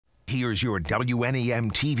Here's your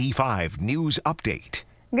WNEM TV5 news update.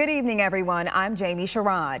 Good evening, everyone. I'm Jamie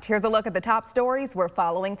Sherrod. Here's a look at the top stories we're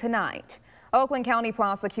following tonight. Oakland County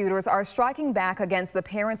prosecutors are striking back against the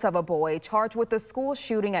parents of a boy charged with the school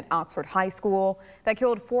shooting at Oxford High School that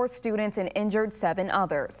killed 4 students and injured 7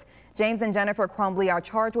 others. James and Jennifer Crumbly are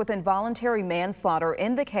charged with involuntary manslaughter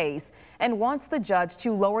in the case and wants the judge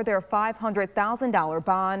to lower their $500,000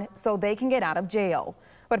 bond so they can get out of jail.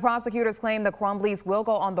 But prosecutors claim the Crumbleys will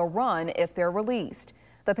go on the run if they're released.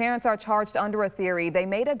 The parents are charged under a theory they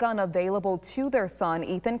made a gun available to their son,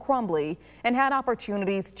 Ethan Crumbly, and had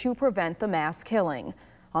opportunities to prevent the mass killing.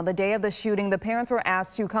 On the day of the shooting, the parents were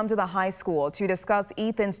asked to come to the high school to discuss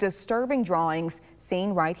Ethan's disturbing drawings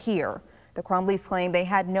seen right here. The Crumbleys claim they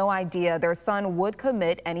had no idea their son would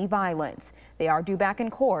commit any violence. They are due back in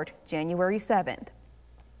court January 7th.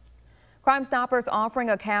 Crime Stoppers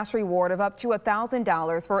offering a cash reward of up to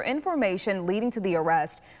 $1,000 for information leading to the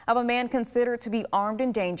arrest of a man considered to be armed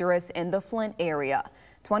and dangerous in the Flint area.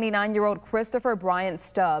 29-year-old Christopher Bryant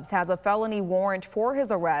Stubbs has a felony warrant for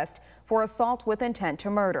his arrest for assault with intent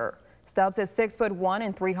to murder. Stubbs is 6'1"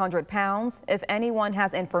 and 300 pounds. If anyone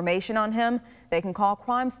has information on him, they can call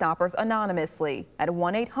Crime Stoppers anonymously at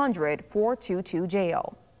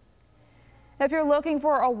 1-800-422-JAIL. If you're looking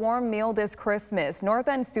for a warm meal this Christmas, North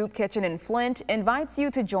End Soup Kitchen in Flint invites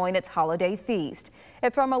you to join its holiday feast.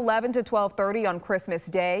 It's from 11 to 12:30 on Christmas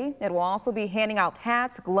Day. It will also be handing out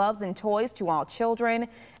hats, gloves, and toys to all children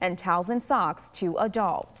and towels and socks to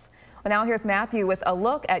adults. Well, now here's Matthew with a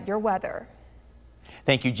look at your weather.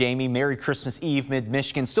 Thank you, Jamie. Merry Christmas Eve,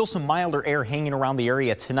 mid-Michigan. Still some milder air hanging around the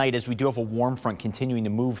area tonight as we do have a warm front continuing to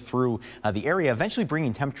move through the area, eventually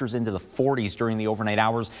bringing temperatures into the 40s during the overnight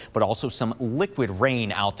hours, but also some liquid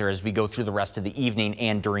rain out there as we go through the rest of the evening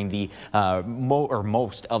and during the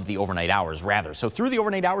most of the overnight hours, rather. So through the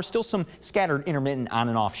overnight hours, still some scattered intermittent on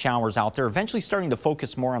and off showers out there, eventually starting to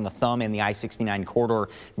focus more on the thumb and the I-69 corridor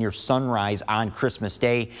near sunrise on Christmas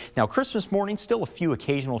Day. Now, Christmas morning, still a few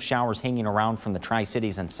occasional showers hanging around from the Tri-Cities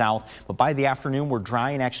and south, but by the afternoon we're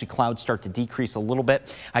dry and actually clouds start to decrease a little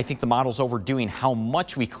bit. I think the model's overdoing how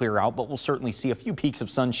much we clear out, but we'll certainly see a few peaks of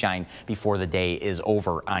sunshine before the day is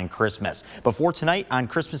over on Christmas. Before tonight on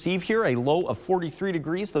Christmas Eve here, a low of 43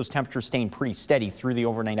 degrees. Those temperatures staying pretty steady through the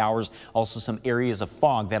overnight hours. Also some areas of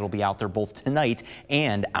fog that'll be out there both tonight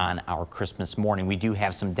and on our Christmas morning. We do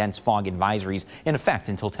have some dense fog advisories in effect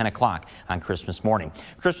until 10 o'clock on Christmas morning.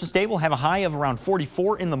 Christmas Day will have a high of around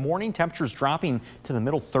 44 in the morning. Temperatures dropping to the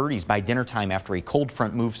middle 30s by dinner time after a cold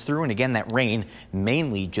front moves through, and again that rain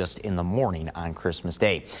mainly just in the morning on Christmas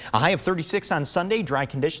Day. A high of 36 on Sunday, dry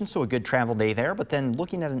conditions, so a good travel day there, but then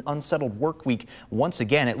looking at an unsettled work week once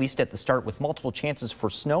again, at least at the start, with multiple chances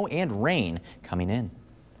for snow and rain coming in.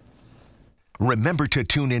 Remember to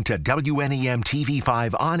tune into WNEM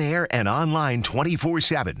TV5 on air and online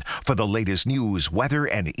 24/7 for the latest news, weather,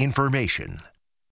 and information.